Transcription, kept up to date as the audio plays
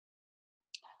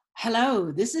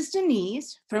Hello, this is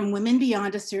Denise from Women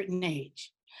Beyond a Certain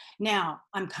Age. Now,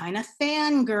 I'm kind of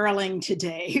fangirling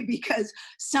today because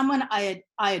someone I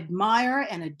admire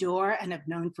and adore and have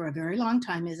known for a very long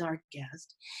time is our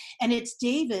guest, and it's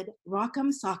David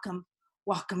Rock'em Sock'em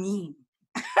Wakamin.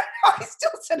 I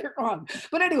still said it wrong.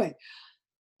 But anyway,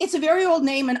 it's a very old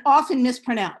name and often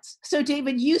mispronounced. So,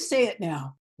 David, you say it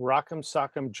now. Rock'em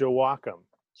Sock'em Jawak'em.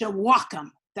 Jawakam.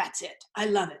 That's it. I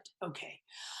love it. Okay.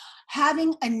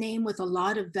 Having a name with a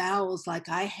lot of vowels like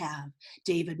I have,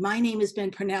 David, my name has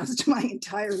been pronounced my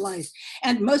entire life.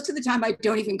 And most of the time I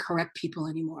don't even correct people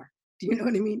anymore. Do you know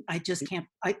what I mean? I just can't,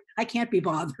 I can't be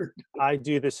bothered. I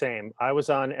do the same. I was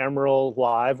on Emerald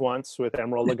Live once with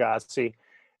Emerald Lagasse,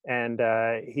 and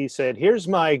he said, "Here's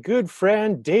my good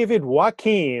friend David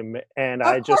Joachim," and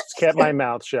I Of course. just kept my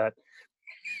mouth shut.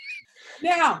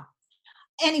 Now,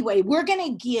 anyway, we're going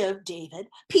to give David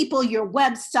people your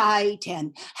website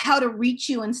and how to reach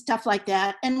you and stuff like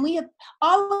that. And we have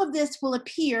all of this will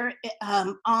appear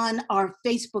on our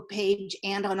Facebook page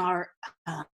and on our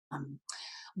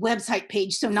website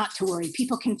page. So not to worry,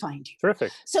 people can find you.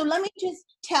 Terrific. So let me just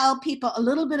tell people a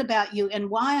little bit about you and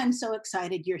why I'm so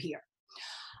excited you're here.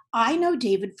 I know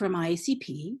David from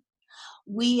ICP.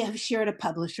 We have shared a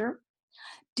publisher.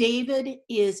 David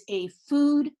is a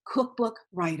food cookbook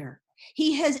writer.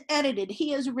 He has edited, he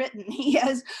has written, he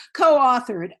has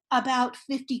co-authored about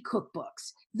 50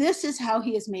 cookbooks. This is how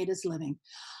he has made his living,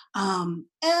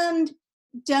 and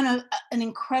done an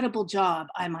incredible job,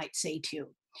 I might say too.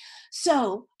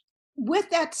 So with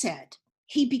that said,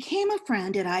 he became a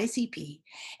friend at ICP,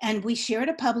 and we shared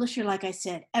a publisher, like I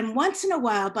said, and once in a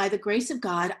while, by the grace of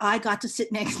God, I got to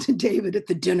sit next to David at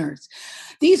the dinners.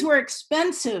 These were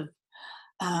expensive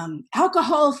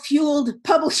alcohol-fueled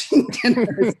publishing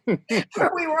dinners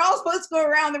where we were all supposed to go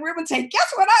around the room and say,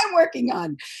 "Guess what I'm working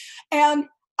on?" And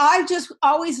I just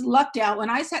always lucked out.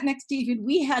 When I sat next to David,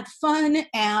 we had fun,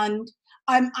 and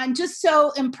I'm just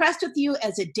so impressed with you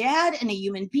as a dad and a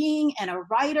human being and a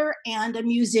writer and a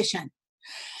musician.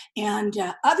 And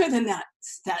other than that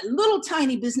little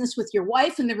tiny business with your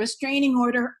wife and the restraining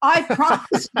order, I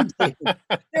promise you, David,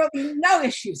 there will be no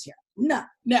issues here. No.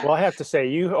 Well, I have to say,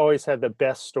 you always had the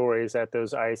best stories at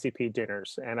those ICP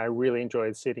dinners, and I really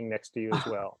enjoyed sitting next to you as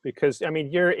well. Because I mean,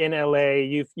 you're in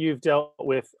LA, you've dealt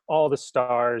with all the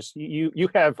stars, you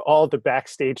have all the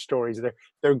backstage stories.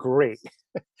 They're great.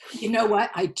 You know what?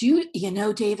 I do,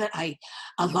 David,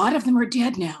 a lot of them are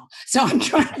dead now. So I'm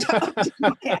trying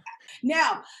to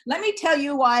Now, let me tell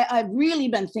you why I've really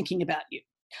been thinking about you.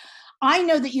 I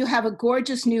know that you have a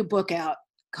gorgeous new book out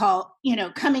called,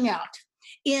 coming out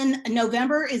in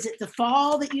November. Is it the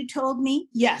fall that you told me?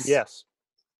 Yes. Yes.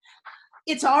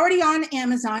 It's already on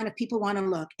Amazon if people want to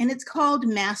look, and it's called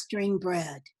Mastering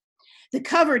Bread. The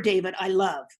cover, David, I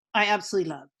love. I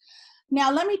absolutely love.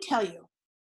 Now, let me tell you,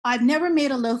 I've never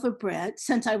made a loaf of bread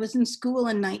since I was in school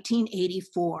in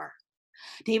 1984.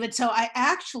 David, so I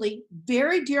actually,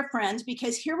 very dear friends,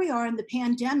 because here we are in the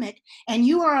pandemic, and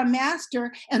you are a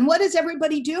master, and what is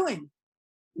everybody doing?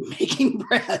 Making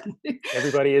bread.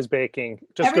 Everybody is baking.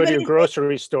 Just go to your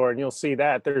grocery store and you'll see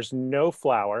that there's no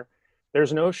flour,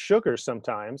 there's no sugar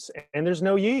sometimes, and there's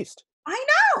no yeast. I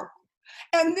know.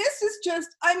 And this is just,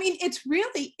 I mean, it's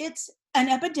an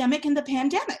epidemic in the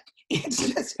pandemic.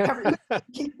 It's just everybody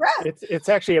making bread. It's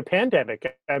actually a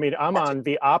pandemic. I mean, I'm on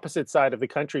the opposite side of the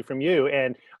country from you,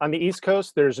 and on the East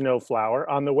Coast, there's no flour.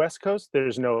 On the West Coast,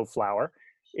 there's no flour.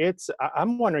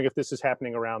 I'm wondering if this is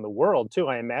happening around the world too.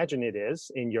 I imagine it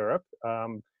is in Europe. A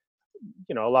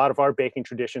lot of our baking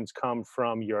traditions come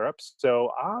from Europe.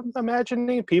 So I'm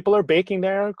imagining people are baking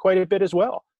there quite a bit as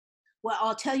well. Well,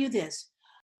 I'll tell you this.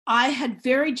 I had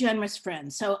very generous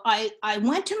friends. So I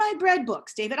went to my bread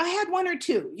books, David. I had one or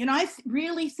two. I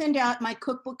really thinned out my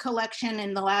cookbook collection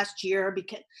in the last year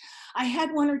because I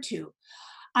had one or two.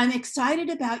 I'm excited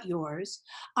about yours.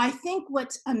 I think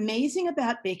what's amazing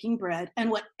about baking bread,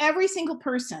 and what every single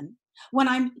person, when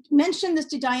I mentioned this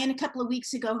to Diane a couple of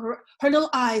weeks ago, her little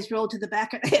eyes rolled to the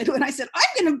back of her head when I said,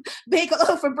 "I'm going to bake a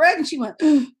loaf of bread." And she went,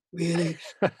 "Really?"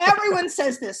 Everyone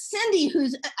says this. Cindy,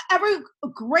 who's every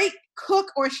great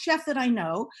cook or chef that I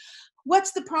know,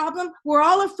 what's the problem? We're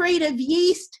all afraid of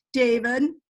yeast, David.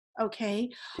 Okay.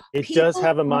 It does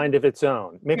have a mind of its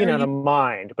own. Maybe not a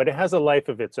mind, but it has a life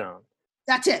of its own.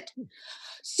 That's it.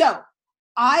 So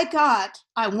I thought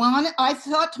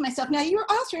to myself, now you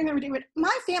also remember, David,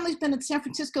 my family's been in San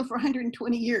Francisco for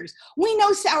 120 years. We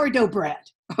know sourdough bread,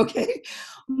 okay?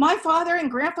 My father and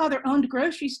grandfather owned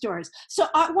grocery stores. So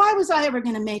why was I ever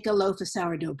going to make a loaf of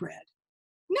sourdough bread?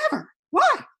 Never. Why?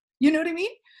 You know what I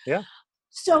mean? Yeah.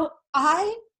 So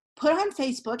I put on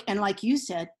Facebook, and like you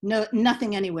said, no,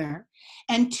 nothing anywhere.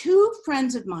 And two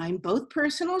friends of mine, both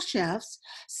personal chefs,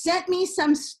 sent me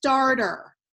some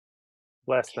starter.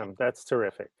 Bless them. That's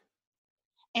terrific.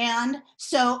 And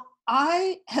so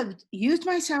I have used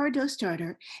my sourdough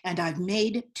starter and I've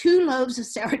made 2 loaves of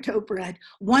sourdough bread.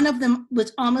 One of them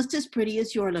was almost as pretty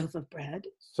as your loaf of bread.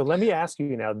 So let me ask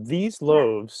you now, these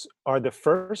loaves are the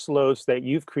first loaves that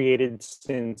you've created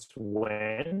since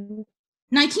when?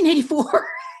 1984.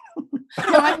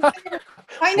 No,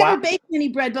 I never Wow. baked any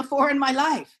bread before in my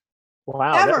life,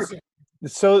 Wow. ever.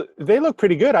 So they look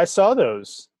pretty good. I saw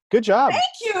those. Good job.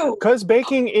 Thank you. Because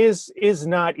baking is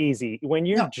not easy. When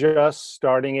you're No. just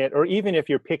starting it, or even if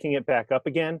you're picking it back up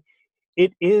again,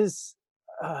 it is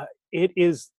it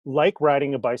is like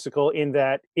riding a bicycle in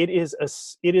that it is a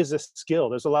skill.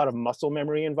 There's a lot of muscle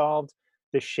memory involved,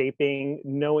 the shaping,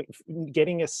 knowing,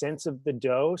 getting a sense of the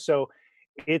dough. So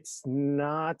it's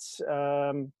not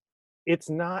it's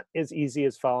not as easy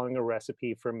as following a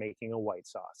recipe for making a white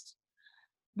sauce.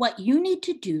 What you need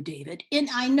to do, David, and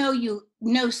I know you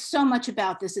know so much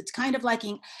about this, it's kind of like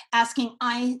asking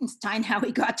Einstein how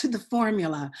he got to the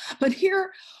formula. But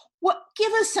here,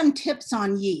 give us some tips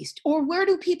on yeast, or where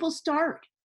do people start?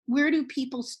 Where do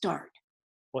people start?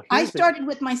 Well, I here's the started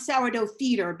with my sourdough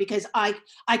feeder because I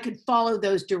could follow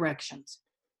those directions.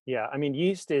 Yeah, I mean,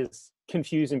 yeast is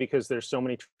confusing because there's so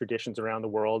many traditions around the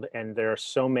world and there are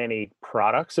so many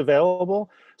products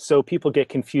available. So people get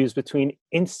confused between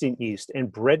instant yeast and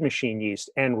bread machine yeast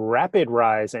and rapid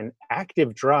rise and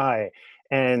active dry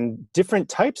and different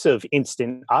types of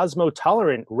instant,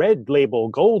 osmotolerant, red label,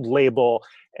 gold label.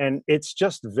 And it's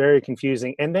just very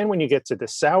confusing. And then when you get to the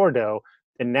sourdough,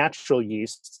 the natural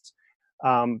yeasts,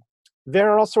 um, there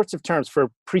are all sorts of terms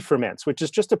for pre-ferments, which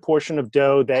is just a portion of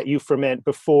dough that you ferment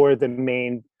before the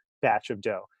main batch of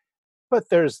dough. But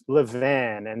there's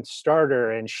levain and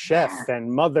starter and chef Yeah.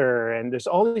 and mother, and there's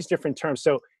all these different terms.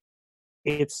 So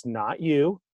it's not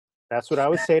you. That's what I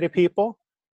would say to people.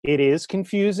 It is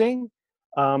confusing.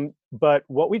 But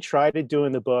what we try to do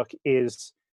in the book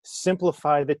is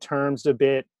simplify the terms a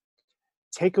bit,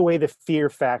 take away the fear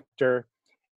factor.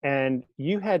 And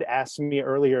you had asked me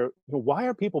earlier, why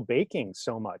are people baking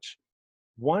so much?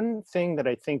 One thing that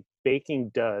I think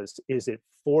baking does is it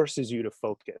forces you to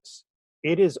focus.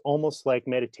 It is almost like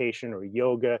meditation or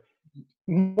yoga,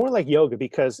 more like yoga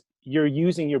because you're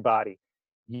using your body.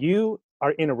 You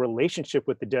are in a relationship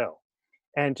with the dough.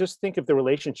 And just think of the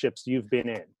relationships you've been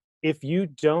in. If you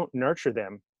don't nurture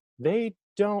them, they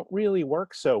don't really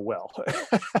work so well.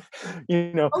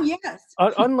 you know, Oh, yes.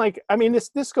 Unlike, I mean,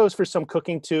 this goes for some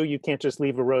cooking too. You can't just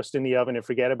leave a roast in the oven and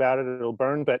forget about it; it'll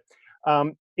burn. But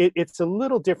it's a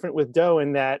little different with dough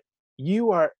in that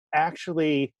you are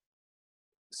actually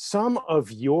some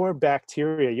of your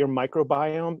bacteria, your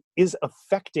microbiome, is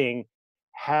affecting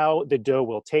how the dough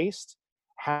will taste,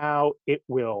 how it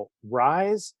will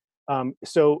rise.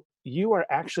 So you are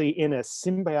actually in a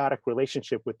symbiotic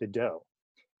relationship with the dough,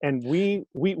 and we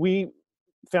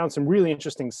found some really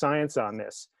interesting science on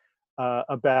this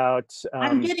about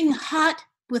I'm getting hot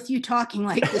with you talking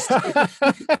like this.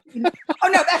 Oh,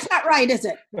 no, that's not right, is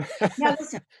it? Now,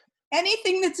 listen,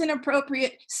 anything that's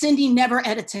inappropriate, Cindy never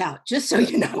edits out, just so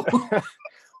you know.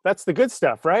 That's the good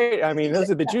stuff, right? I mean, those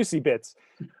are the juicy bits.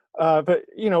 But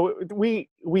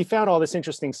we found all this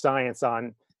interesting science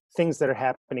on things that are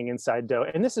happening inside dough,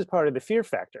 and this is part of the fear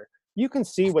factor. You can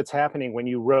see what's happening when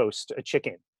you roast a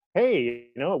chicken. Hey,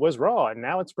 it was raw and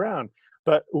now it's brown.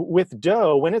 But with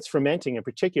dough, when it's fermenting in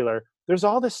particular, there's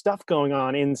all this stuff going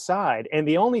on inside, and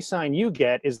the only sign you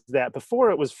get is that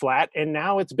before it was flat and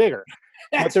now it's bigger.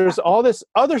 But there's all this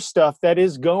other stuff that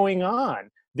is going on.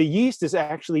 The yeast is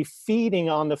actually feeding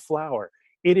on the flour.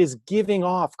 It is giving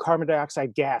off carbon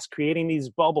dioxide gas, creating these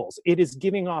bubbles. It is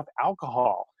giving off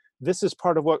alcohol. This is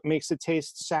part of what makes it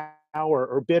taste sour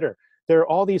or bitter. There are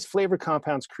all these flavor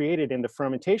compounds created in the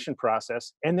fermentation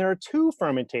process, and there are two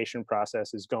fermentation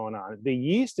processes going on. The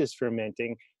yeast is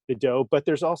fermenting the dough, but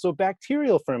there's also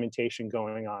bacterial fermentation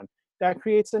going on. That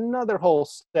creates another whole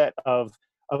set of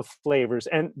flavors.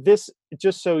 And this,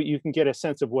 just so you can get a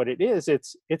sense of what it is,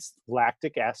 it's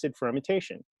lactic acid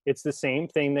fermentation. It's the same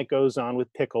thing that goes on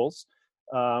with pickles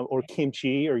or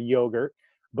kimchi or yogurt,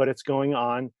 but it's going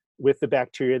on with the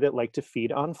bacteria that like to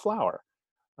feed on flour.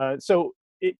 So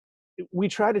we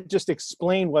try to just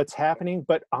explain what's happening,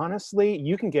 but honestly,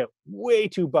 you can get way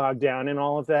too bogged down in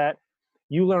all of that.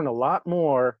 You learn a lot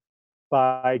more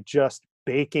by just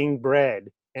baking bread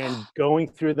and going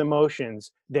through the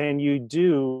motions than you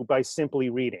do by simply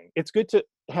reading. It's good to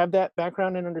have that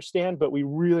background and understand, but we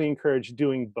really encourage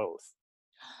doing both.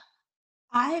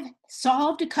 I've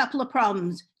solved a couple of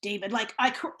problems, David. Like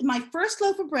my first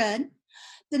loaf of bread,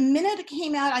 the minute it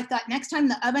came out, I thought next time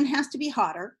the oven has to be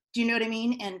hotter. Do you know what I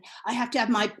mean? And I have to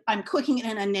have I'm cooking in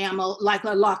an enamel like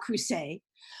a La Creuset.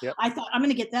 Yep. I thought I'm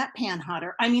going to get that pan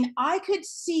hotter. I mean, I could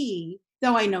see,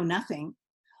 though I know nothing,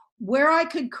 where I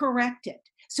could correct it.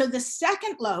 So the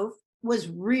second loaf was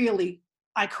really,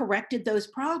 I corrected those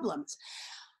problems.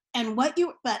 And but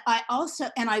I also,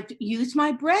 and I've used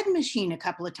my bread machine a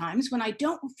couple of times when I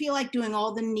don't feel like doing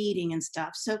all the kneading and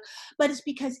stuff. So, but it's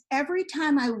because every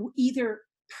time I either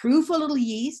proof a little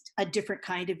yeast, a different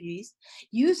kind of yeast,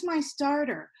 use my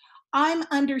starter, I'm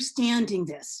understanding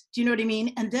this. Do you know what I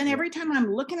mean? And then Yep. every time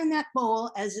I'm looking in that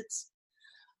bowl as it's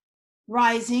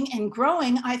rising and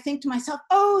growing, I think to myself,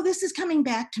 oh, this is coming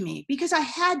back to me because I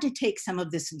had to take some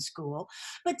of this in school.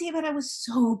 But David, I was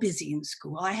so busy in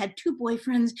school. I had two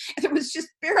boyfriends, and there was just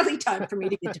barely time for me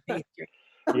to get to pastry.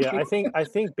 Yeah, Okay. I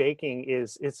think baking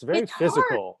is it's very It's hard.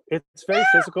 physical. It's very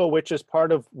physical, which is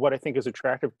part of what I think is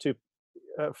attractive to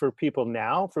for people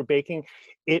now for baking.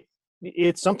 It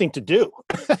it's something to do.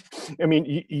 I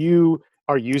mean, you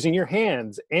are using your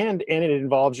hands, and it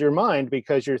involves your mind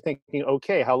because you're thinking,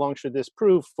 okay, how long should this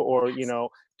proof, or Yes.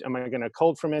 am I going to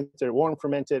cold ferment it, warm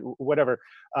ferment it, whatever.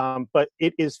 But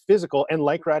it is physical, and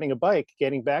like riding a bike.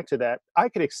 Getting back to that, I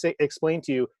could explain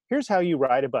to you. Here's how you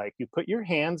ride a bike. You put your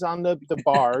hands on the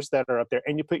bars that are up there,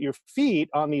 and you put your feet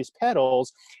on these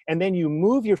pedals, and then you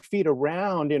move your feet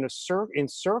around in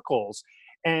circles,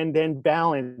 and then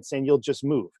balance, and you'll just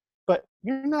move. But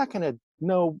you're not going to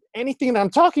know anything that I'm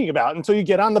talking about until you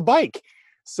get on the bike.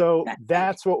 So That's right.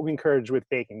 that's what we encourage with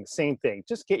baking. Same thing.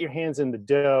 Just get your hands in the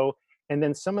dough, and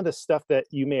then some of the stuff that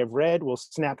you may have read will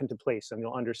snap into place, and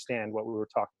you'll understand what we were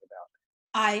talking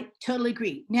about. I totally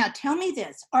agree. Now, tell me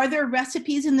this: are there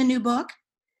recipes in the new book?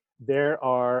 There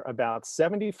are about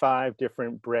 75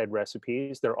 different bread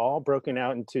recipes. They're all broken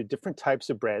out into different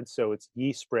types of bread. So it's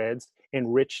yeast breads,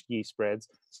 enriched yeast breads,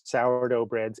 sourdough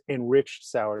breads, enriched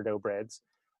sourdough breads.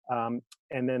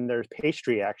 And then there's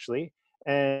pastry, actually.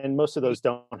 And most of those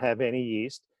don't have any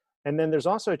yeast. And then there's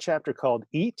also a chapter called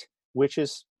Eat, which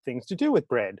is things to do with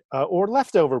bread or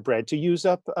leftover bread to use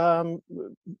up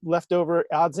leftover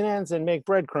odds and ends and make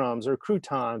breadcrumbs or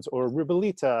croutons or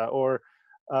ribollita or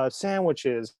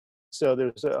sandwiches. So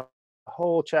there's a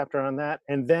whole chapter on that.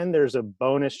 And then there's a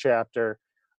bonus chapter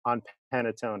on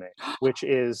panettone, which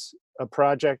is a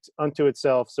project unto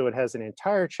itself. So it has an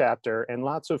entire chapter and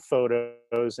lots of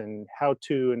photos and how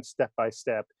to and step by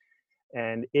step.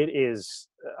 And it is,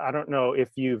 I don't know if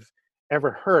you've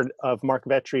ever heard of Mark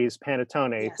Vetri's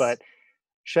panettone, Yes. but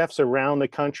chefs around the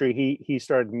country, he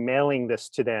started mailing this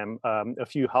to them a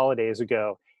few holidays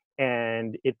ago,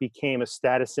 and it became a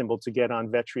status symbol to get on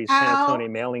Vetri's How panettone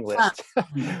mailing fun.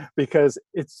 list because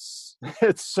it's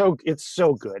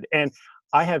so good. And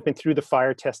I have been through the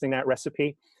fire testing that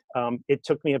recipe. It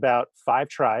took me about 5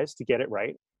 tries to get it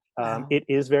right. Wow. It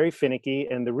is very finicky,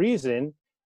 and the reason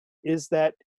is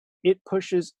that it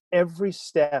pushes every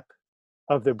step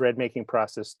of the bread making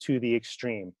process to the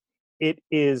extreme. It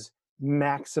is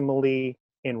maximally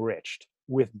enriched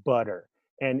with butter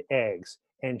and eggs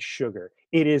and sugar.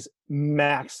 It is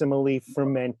maximally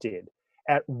fermented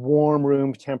at warm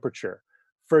room temperature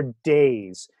for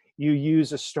days. You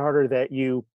use a starter that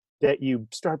you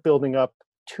start building up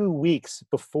 2 weeks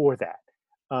before that,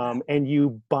 Wow. and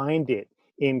you bind it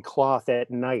in cloth at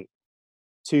night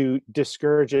to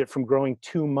discourage it from growing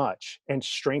too much and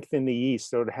strengthen the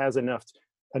yeast so it has enough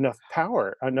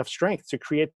power, enough strength to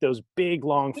create those big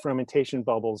long fermentation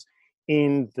bubbles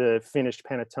in the finished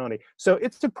panettone. So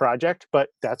it's a project, but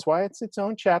that's why it's its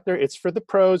own chapter. It's for the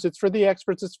pros, it's for the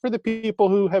experts, it's for the people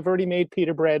who have already made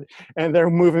pita bread and they're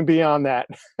moving beyond that.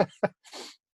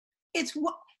 It's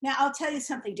what now I'll tell you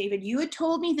something, David. You had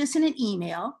told me this in an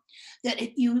email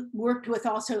that you worked with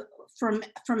also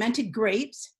fermented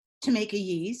grapes to make a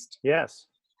yeast. Yes.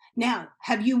 Now,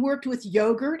 have you worked with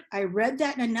yogurt? I read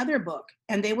that in another book,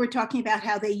 and they were talking about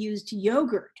how they used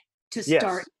yogurt to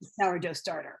start Yes. the sourdough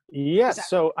starter. Is Yes. that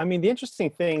So, I mean, the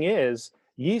interesting thing is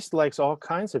yeast likes all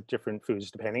kinds of different foods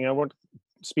depending on what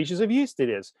species of yeast it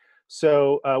is.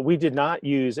 So, we did not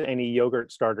use any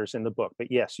yogurt starters in the book,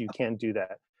 but yes, you can do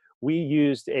that. We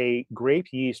used a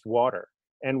grape yeast water,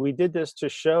 and we did this to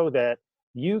show that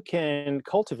you can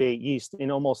cultivate yeast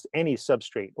in almost any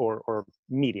substrate or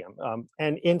medium.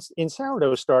 And in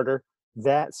sourdough starter,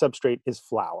 that substrate is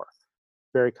flour,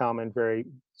 very common, very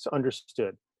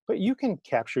understood. But you can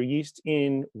capture yeast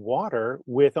in water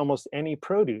with almost any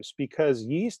produce because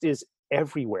yeast is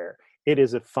everywhere. It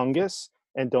is a fungus,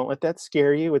 and don't let that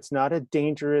scare you. It's not a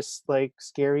dangerous, like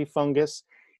scary fungus.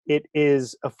 it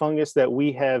is a fungus that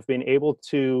we have been able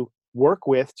to work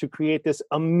with to create this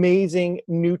amazing,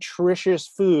 nutritious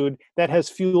food that has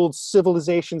fueled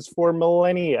civilizations for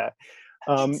millennia.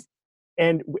 Um, It's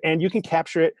and you can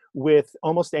capture it with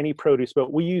almost any produce,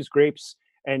 but we use grapes,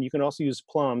 and you can also use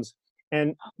plums.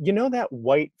 And you know that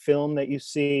white film that you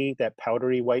see, that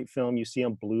powdery white film you see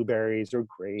on blueberries or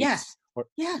grapes, yes, or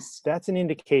yes. that's an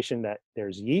indication that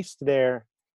there's yeast there.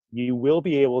 You will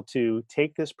be able to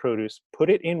take this produce, put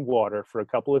it in water for a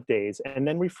couple of days, and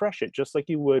then refresh it just like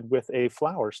you would with a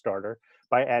flour starter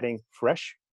by adding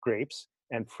fresh grapes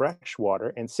and fresh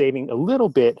water and saving a little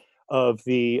bit of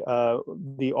the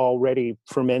already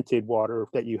fermented water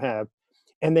that you have.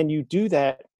 And then you do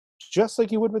that just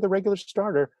like you would with a regular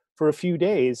starter for a few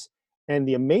days. And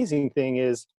the amazing thing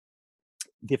is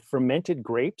the fermented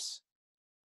grapes,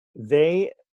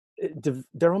 they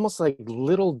they're almost like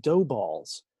little dough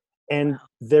balls, and Wow.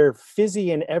 they're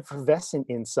fizzy and effervescent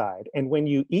inside, and when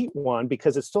you eat one,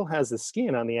 because it still has the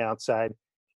skin on the outside,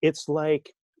 it's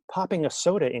like popping a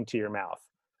soda into your mouth.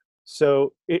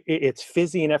 So it's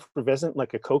fizzy and effervescent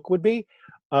like a Coke would be,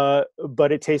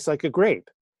 but it tastes like a grape.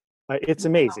 It's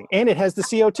amazing, and it has the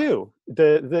CO2.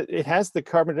 The it has the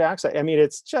carbon dioxide. I mean,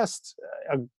 it's just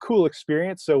a cool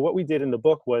experience. So what we did in the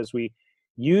book was we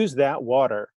used that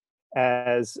water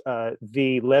as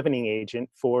the leavening agent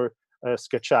for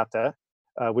scacciata,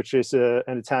 which is an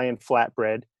Italian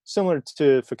flatbread similar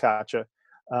to focaccia.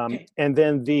 Okay. And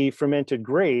then the fermented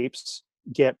grapes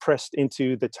get pressed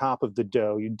into the top of the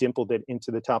dough. You dimpled it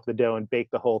into the top of the dough and bake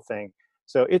the whole thing.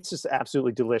 So it's just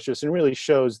absolutely delicious and really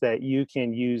shows that you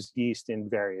can use yeast in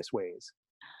various ways.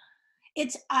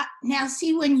 It's now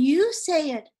see when you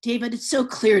say it, David, it's so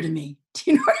clear to me.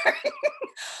 Do you know what I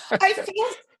mean? I feel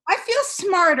I feel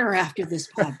smarter after this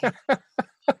podcast.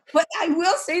 But I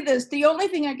will say this, the only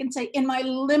thing I can say in my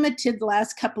limited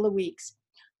last couple of weeks,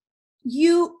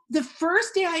 the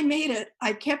first day I made it,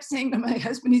 I kept saying to my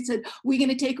husband, he said, "We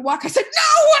gonna take a walk?" I said,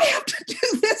 "No, I have to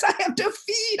do this. I have to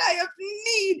feed, I have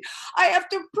need, I have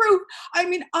to prove." I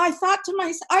mean, I thought to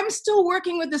myself, I'm still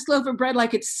working with this loaf of bread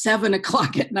like it's 7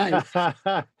 o'clock at night.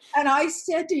 And I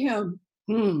said to him,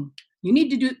 you need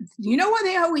to do, you know why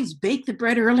they always bake the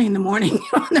bread early in the morning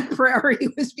on the prairie?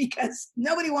 It was because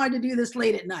nobody wanted to do this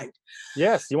late at night.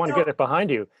 Yes, you want to So get it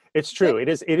behind you. It's but true. It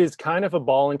is kind of a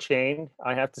ball and chain,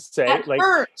 I have to say. at Like,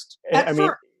 first, I at mean,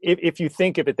 first, if you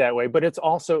think of it that way, but it's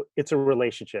a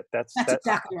relationship. that's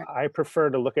exactly right. I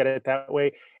prefer to look at it that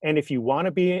way. And if you want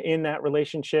to be in that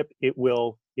relationship, it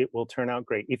will turn out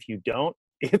great. If you don't,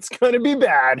 it's going to be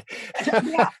bad.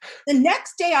 Yeah. The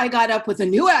next day I got up with a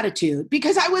new attitude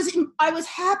because I was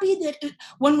happy that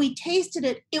when we tasted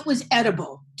it, it was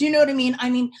edible. Do you know what I mean?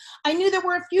 I mean, I knew there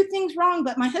were a few things wrong,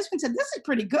 but my husband said, "This is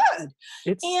pretty good."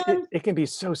 And It can be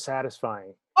so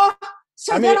satisfying. oh,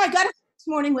 so I then mean, I got up this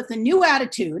morning with a new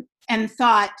attitude and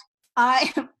thought,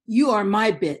 you are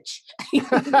my bitch.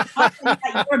 I'm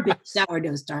not your bitch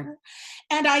sourdough starter.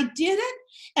 And I did it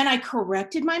and I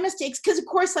corrected my mistakes. Because, of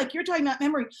course, like you're talking about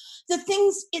memory, the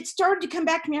things, it started to come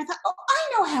back to me. I thought, oh,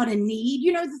 I know how to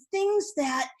knead, the things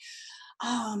that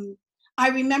um, I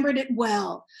remembered it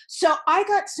well. So I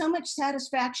got so much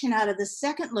satisfaction out of the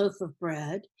second loaf of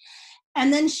bread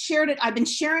and then shared it. I've been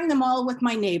sharing them all with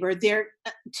my neighbor. They're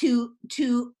to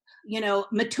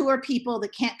mature people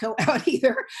that can't go out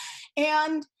either.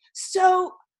 And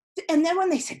so, and then when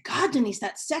they said, "God, Denise,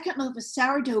 that second loaf of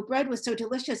sourdough bread was so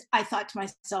delicious," I thought to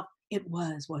myself, it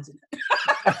was, wasn't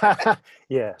it?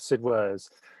 yes, it was.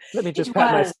 Let me It just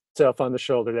pat was. myself on the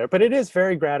shoulder there. But it is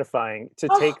very gratifying to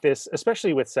Oh, take this,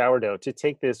 especially with sourdough, to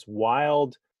take this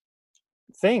wild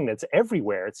thing that's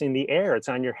everywhere. It's in the air, it's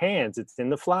on your hands, it's in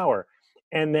the flour,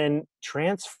 and then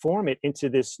transform it into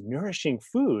this nourishing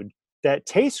food that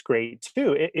tastes great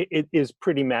too. It is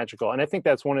pretty magical. And I think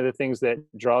that's one of the things that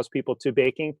draws people to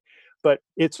baking. But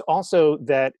it's also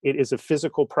that it is a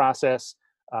physical process.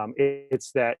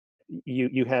 It's that you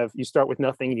start with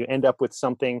nothing and you end up with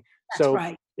something. that's So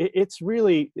right. it's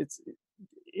really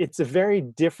it's a very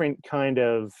different kind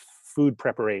of food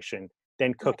preparation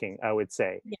than Yes, cooking, I would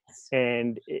say. yes,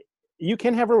 And you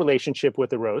can have a relationship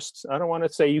with the roasts. I don't want to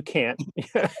say you can't,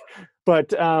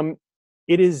 but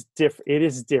it is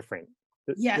different.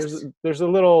 There's yes. there's a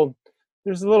little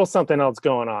there's a little something else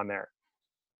going on there.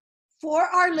 For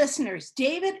our listeners,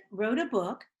 David wrote a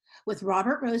book with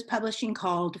Robert Rose Publishing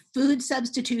called Food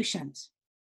Substitutions,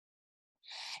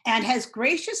 and has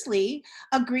graciously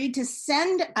agreed to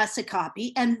send us a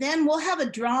copy. And then we'll have a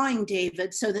drawing,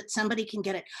 David, so that somebody can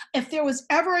get it. If there was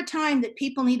ever a time that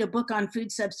people need a book on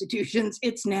food substitutions,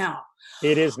 it's now.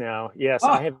 It is now. Yes, Oh,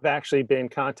 I have actually been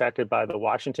contacted by the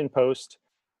Washington Post,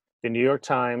 the New York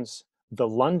Times, the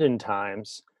London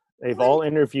Times, they've all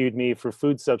interviewed me for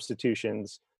food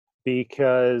substitutions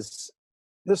because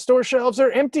the store shelves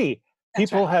are empty. That's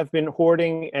People right. have been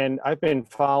hoarding, and I've been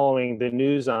following the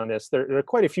news on this. There are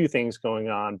quite a few things going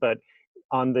on, but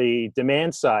on the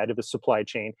demand side of the supply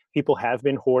chain, people have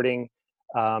been hoarding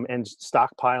and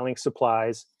stockpiling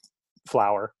supplies,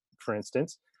 flour, for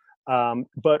instance.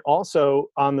 But also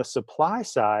on the supply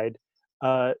side,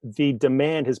 the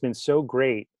demand has been so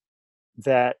great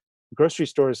that grocery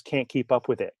stores can't keep up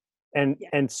with it, and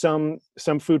Yeah. some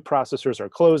food processors are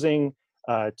closing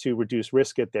to reduce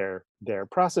risk at their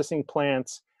processing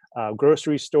plants.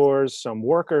 Grocery stores, some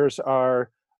workers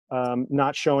are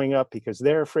not showing up because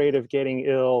they're afraid of getting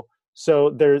ill.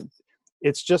 So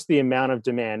it's just the amount of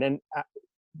demand, and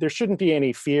there shouldn't be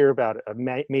any fear about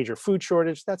a major food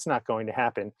shortage. That's not going to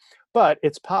happen. But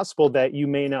it's possible that you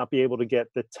may not be able to get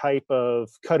the type of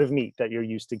cut of meat that you're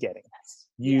used to getting. Yes.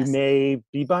 You Yes. may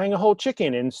be buying a whole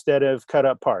chicken instead of cut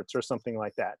up parts or something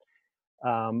like that.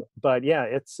 But yeah,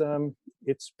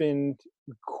 it's been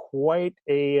quite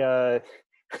a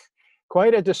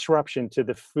quite a disruption to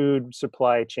the food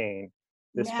supply chain,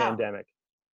 this Now, pandemic.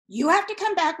 you have to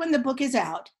come back when the book is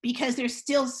out because there's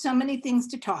still so many things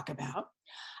to talk about.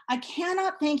 I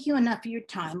cannot thank you enough for your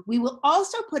time. We will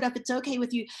also put up, it's okay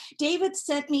with you. David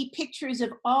sent me pictures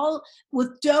of all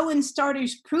with dough and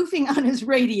starters proofing on his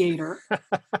radiator,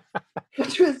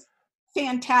 which was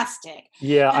fantastic.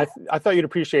 Yeah, And I thought you'd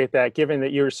appreciate that, given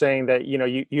that you were saying that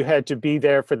you had to be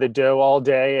there for the dough all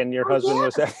day, and your oh, husband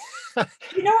was. yes,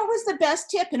 you know, it was the best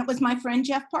tip, and it was my friend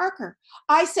Jeff Parker.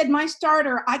 I said, my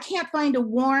starter, I can't find a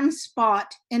warm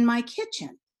spot in my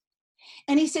kitchen.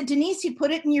 And he said, Denise, you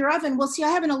put it in your oven. Well, see, I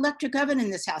have an electric oven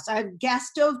in this house. I have gas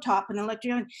stove top and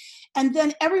electric oven. And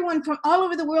then everyone from all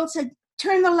over the world said,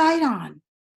 turn the light on.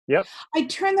 Yep. I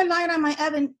turned the light on my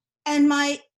oven, and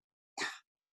my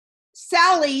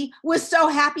Sally was so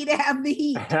happy to have the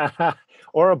heat.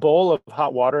 Or a bowl of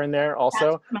hot water in there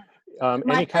also. My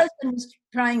Any kind. husband was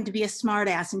trying to be a smart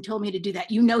ass and told me to do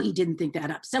that. You know he didn't think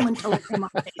that up. Someone told him on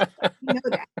Facebook. You know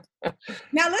that.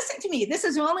 Now listen to me. This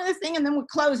is only the thing, and then we're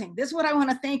closing. This is what I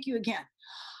want to thank you again.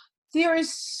 There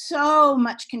is so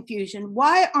much confusion.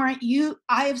 Why aren't you?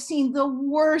 I have seen the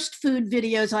worst food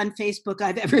videos on Facebook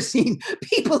I've ever seen.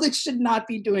 People that should not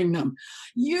be doing them.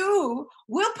 We'll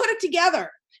put it together.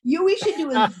 We should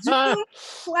do a Zoom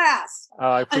class. Oh,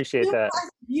 I appreciate that.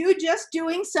 You just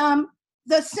doing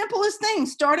the simplest thing,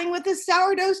 starting with a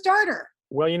sourdough starter.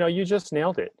 Well, you just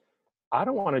nailed it. I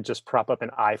don't want to just prop up an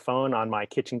iPhone on my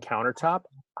kitchen countertop.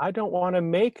 I don't want to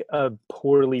make a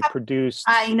poorly produced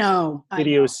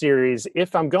video series.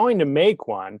 If I'm going to make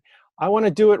one, I want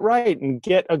to do it right and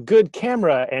get a good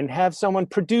camera and have someone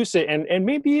produce it, and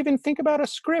maybe even think about a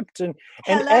script and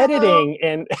editing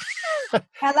and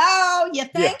hello, you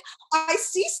think? Yeah. I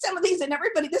see some of these, and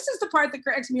everybody, this is the part that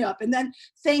cracks me up. And then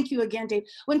thank you again, Dave.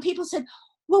 When people said,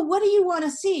 well, what do you want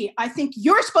to see? I think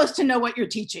you're supposed to know what you're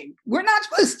teaching. We're not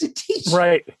supposed to teach.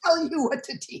 Right. Tell you what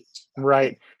to teach.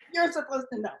 Right. You're supposed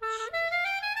to know.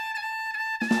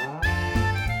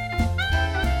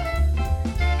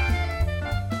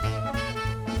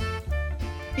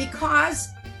 Because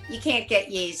you can't get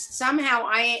yeast. Somehow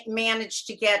I managed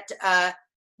to get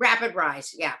rapid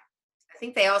rise. Yeah. I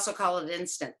think they also call it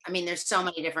instant. I mean, there's so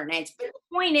many different names. But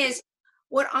the point is,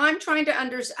 what I'm trying to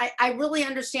understand, I really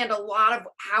understand a lot of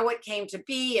how it came to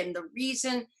be and the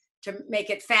reason to make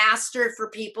it faster for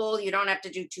people. You don't have to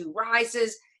do 2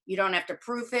 rises. You don't have to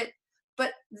proof it.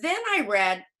 But then I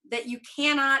read that you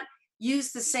cannot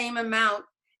use the same amount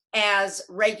as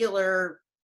regular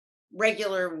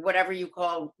whatever you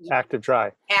call active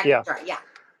dry. Dry, yeah.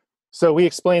 So we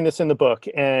explain this in the book,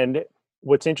 and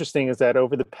what's interesting is that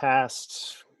over the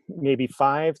past maybe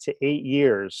 5 to 8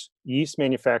 years, yeast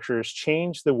manufacturers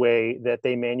changed the way that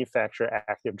they manufacture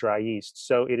active dry yeast.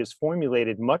 So it is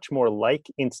formulated much more like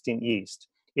instant yeast.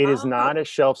 It is not as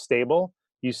shelf stable.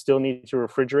 You still need to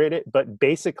refrigerate it, but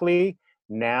basically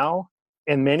now,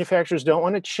 and manufacturers don't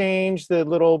want to change the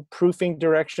little proofing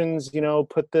directions,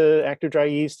 put the active dry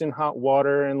yeast in hot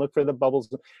water and look for the bubbles.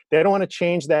 They don't want to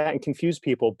change that and confuse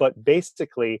people, but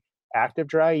basically active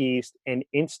dry yeast and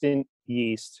instant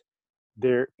yeast,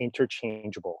 they're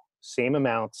interchangeable, same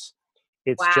amounts.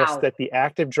 It's just that the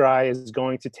active dry is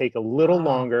going to take a little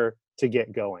longer to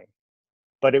get going,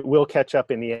 but it will catch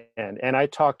up in the end. And I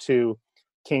talked to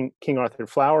King Arthur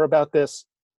Flour about this.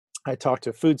 I talked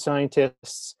to food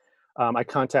scientists. I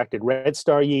contacted Red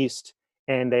Star Yeast,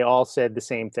 and they all said the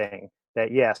same thing,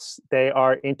 that yes, they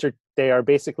are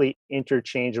basically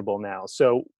interchangeable now.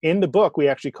 So in the book, we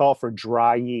actually call for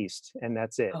dry yeast, and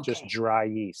that's it, just dry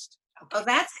yeast. Oh,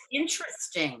 that's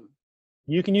interesting.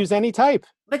 You can use any type.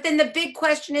 But then the big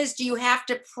question is, do you have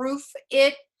to proof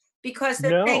it? Because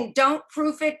they're saying No. don't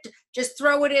proof it, just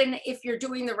throw it in if you're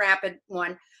doing the rapid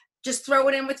one. Just throw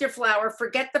it in with your flour,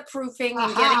 forget the proofing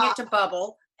and getting Aha. it to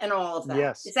bubble and all of that.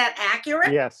 Yes. Is that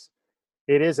accurate? Yes,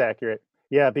 it is accurate.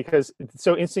 Yeah, because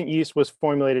so instant yeast was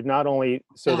formulated not only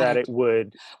so Got that it. it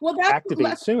would Well, that's activate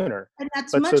less, sooner, and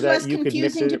that's but much so that less you could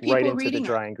mix confusing to it right people into the reading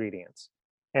dry it. ingredients.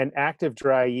 And active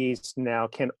dry yeast now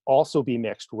can also be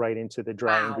mixed right into the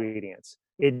dry Wow. ingredients.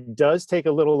 It does take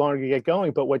a little longer to get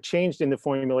going, but what changed in the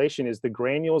formulation is the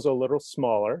granules are a little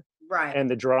smaller, Right.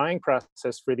 and the drying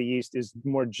process for the yeast is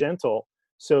more gentle.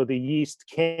 So the yeast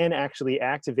can actually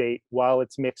activate while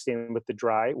it's mixed in with the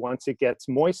dry. Once it gets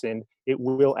moistened, it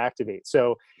will activate.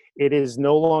 So it is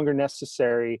no longer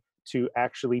necessary to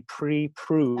actually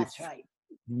pre-proof That's right.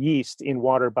 yeast in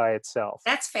water by itself.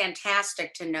 That's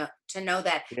fantastic to know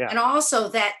that. Yeah. And also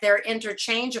that they're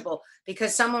interchangeable,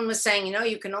 because someone was saying,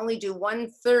 you can only do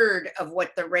 1/3 of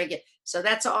what the regular. So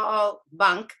that's all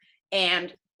bunk,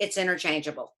 and it's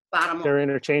interchangeable. Bottom They're line.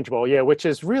 interchangeable, yeah, which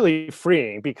is really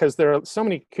freeing because there are so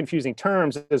many confusing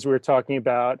terms as we were talking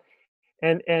about,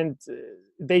 and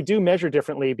they do measure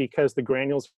differently because the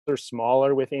granules are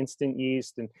smaller with instant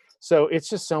yeast, and so it's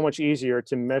just so much easier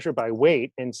to measure by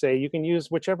weight and say you can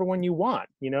use whichever one you want,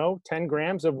 10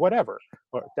 grams of whatever,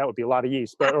 or that would be a lot of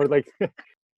yeast, but or like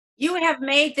You have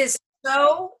made this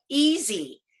so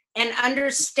easy and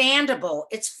understandable.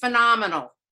 It's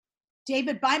phenomenal.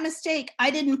 David, by mistake, I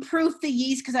didn't proof the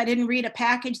yeast because I didn't read a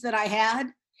package that I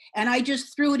had, and I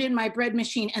just threw it in my bread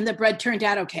machine, and the bread turned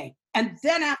out okay. And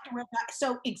then afterward,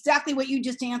 so exactly what you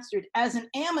just answered. As an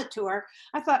amateur,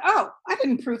 I thought, oh, I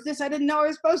didn't proof this. I didn't know I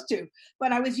was supposed to,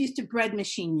 but I was used to bread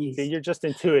machine yeast. you're just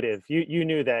intuitive. You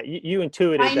knew that. You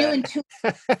intuited I knew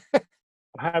that.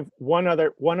 I have one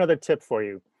other tip for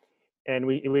you, and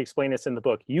we explain this in the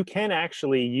book. You can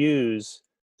actually use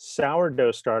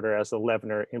sourdough starter as a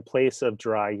leavener in place of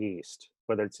dry yeast,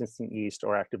 whether it's instant yeast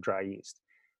or active dry yeast.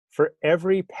 For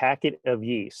every packet of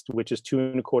yeast, which is 2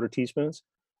 1/4 teaspoons,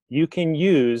 you can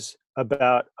use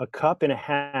about 1.5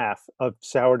 cups of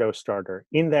sourdough starter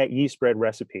in that yeast bread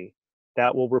recipe.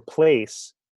 That will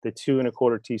replace the 2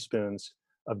 1/4 teaspoons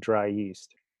of dry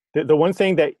yeast. The one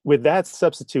thing that with that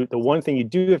substitute, the one thing you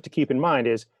do have to keep in mind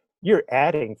is you're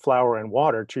adding flour and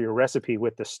water to your recipe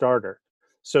with the starter.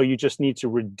 So you just need to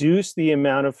reduce the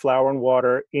amount of flour and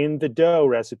water in the dough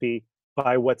recipe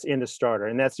by what's in the starter.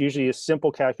 And that's usually a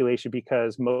simple calculation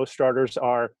because most starters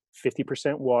are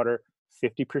 50% water,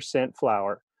 50%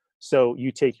 flour. So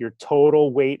you take your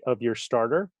total weight of your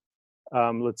starter,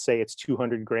 let's say it's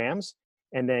 200 grams,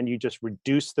 and then you just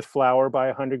reduce the flour by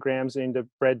 100 grams in the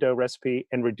bread dough recipe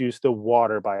and reduce the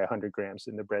water by 100 grams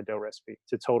in the bread dough recipe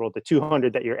to total the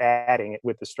 200 that you're adding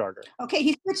with the starter. Okay,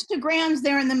 he switched to grams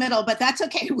there in the middle, but that's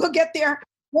okay. We'll get there.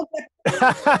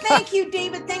 Thank you,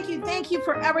 David. Thank you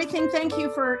for everything. Thank you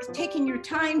for taking your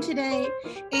time today.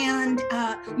 And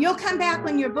you'll come back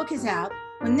when your book is out,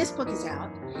 when this book is out.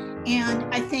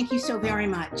 And I thank you so very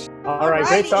much. All right,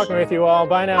 great talking with you all.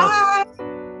 Bye now. Bye.